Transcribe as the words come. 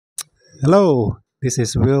Hello, this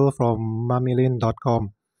is Will from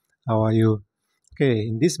mamilin.com. How are you? Okay,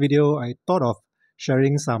 in this video, I thought of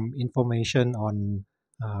sharing some information on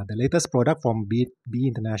the latest product from B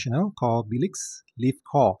International called Belixz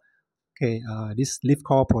Livcore. Okay, this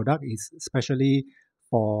Livcore product is especially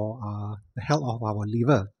for the health of our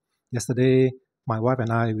liver. Yesterday, my wife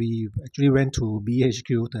and I, we actually went to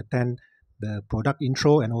BHQ to attend the product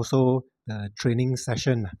intro and also the training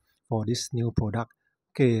session for this new product.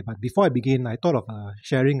 Okay, but before I begin, I thought of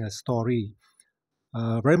sharing a story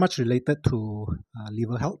very much related to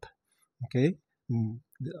liver health. Okay,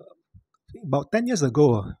 about 10 years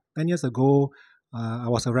ago, I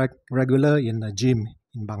was a regular in a gym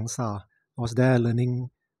in Bangsa. I was there learning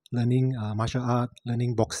martial art,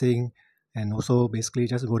 learning boxing, and also basically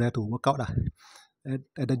just go there to work out.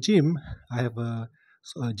 At the gym, I have a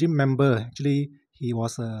gym member. Actually, he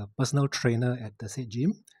was a personal trainer at the said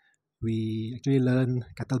gym. We actually learn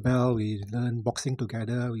kettlebell, we learn boxing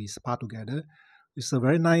together, we spar together. He's a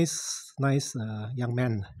very nice young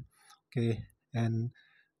man. Okay, and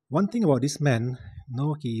one thing about this man,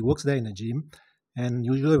 he works there in the gym, and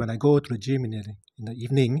usually when I go to the gym in the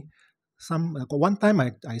evening, one time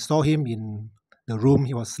I saw him in the room.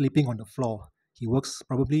 He was sleeping on the floor. He works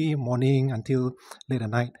probably morning until late at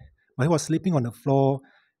night, but he was sleeping on the floor,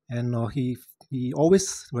 and he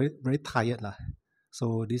always very tired lah.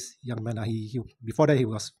 So this young man, he before that he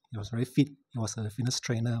was very fit. He was a fitness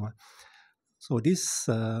trainer. So this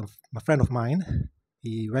my friend of mine,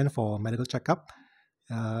 he went for medical checkup,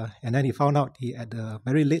 and then he found out he had a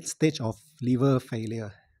very late stage of liver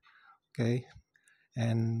failure. Okay,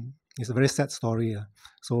 and it's a very sad story.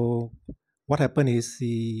 So what happened is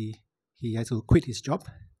he had to quit his job,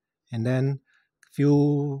 and then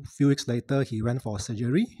few weeks later he went for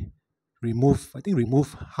surgery,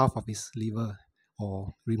 remove half of his liver,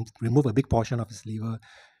 or remove a big portion of his liver.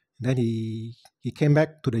 And then he came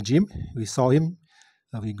back to the gym. We saw him,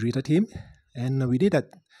 we greeted him, and we did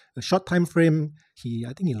that a short time frame.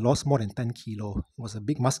 I think he lost more than 10 kilo. He was a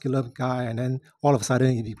big muscular guy, and then all of a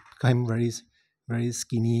sudden he became very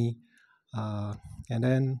skinny. And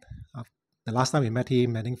then the last time we met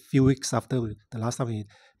him, I think few weeks after the last time we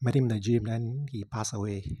met him in the gym, then he passed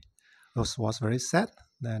away. It was very sad.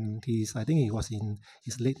 Then I think he was in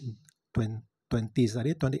his late 20s, I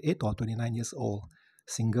think 28 or 29 years old,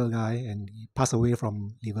 single guy, and he passed away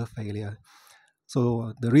from liver failure.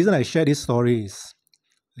 So the reason I share this story is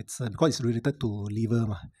because it's related to liver.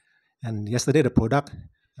 And yesterday the product,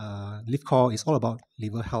 Livcore, is all about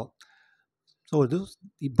liver health. So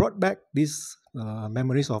it brought back these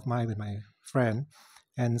memories of mine with my friend,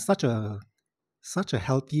 and such a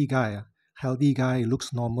healthy guy. Healthy guy,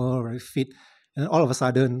 looks normal, very fit, and all of a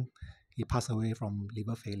sudden he passed away from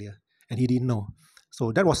liver failure, and he didn't know.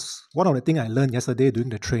 So that was one of the things I learned yesterday during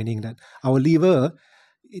the training, that our liver,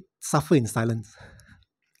 it suffers in silence.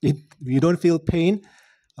 If we don't feel pain,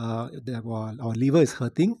 our liver is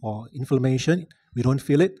hurting or inflammation, we don't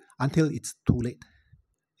feel it until it's too late.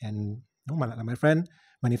 And my friend,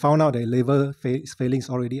 when he found out that liver is failing, is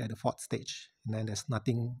already at the 4th stage, and then there's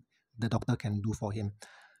nothing the doctor can do for him.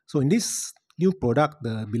 So in this new product,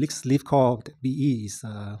 the Belixz Livcore BE is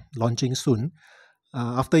launching soon.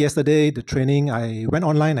 After yesterday, the training, I went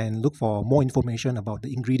online and looked for more information about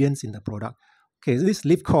the ingredients in the product. Okay, this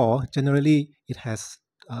Livcore, generally,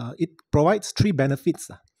 it provides 3 benefits.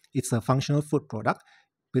 It's a functional food product.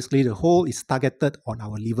 Basically, the whole is targeted on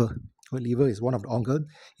our liver. Our liver is one of the organs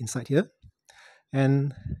inside here.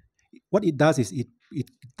 And what it does is it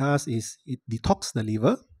detox the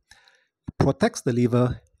liver, protects the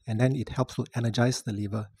liver, and then it helps to energize the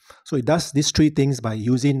liver. So it does these 3 things by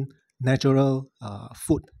using natural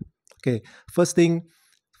food. Okay, first thing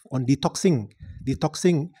on detoxing,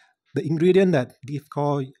 the ingredient that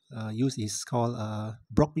Livcore use is called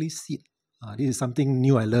broccoli seed. This is something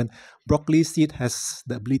new I learned. Broccoli seed has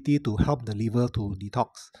the ability to help the liver to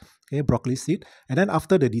detox. Okay, broccoli seed. And then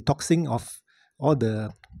after the detoxing of all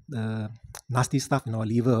the nasty stuff in our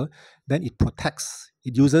liver, then it protects.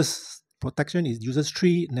 It uses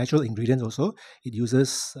 3 natural ingredients also. It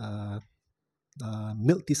uses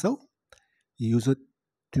milk thistle, it uses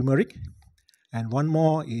turmeric, and one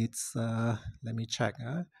more, it's, let me check,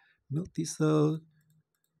 milk thistle,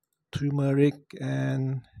 turmeric,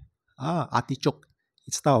 and artichoke.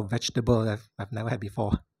 It's a type of vegetable that I've never had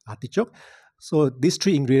before, artichoke. So these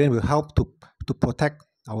 3 ingredients will help to protect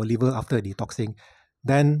our liver after detoxing.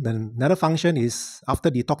 Then another function is,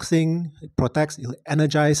 after detoxing, it protects, it will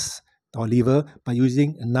energize our liver by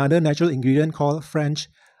using another natural ingredient called French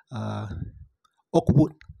oak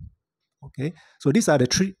wood. Okay, so these are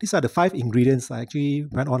the 5 ingredients. I actually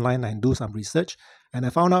went online and do some research, and I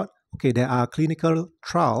found out okay, there are clinical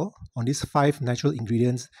trial on these 5 natural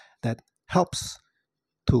ingredients that helps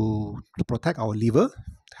to protect our liver,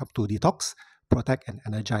 help to detox, protect and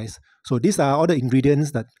energize. So these are all the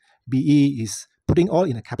ingredients that BE is putting all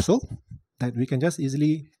in a capsule that we can just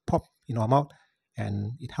easily pop in our mouth,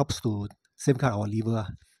 and it helps to safeguard our liver.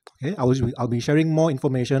 Okay, I'll be sharing more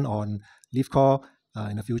information on Livcore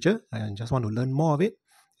in the future. I just want to learn more of it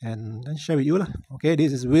and then share with you lah. Okay,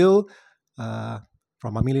 this is Will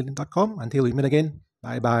from mamillion.com. Until we meet again,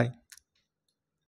 bye bye.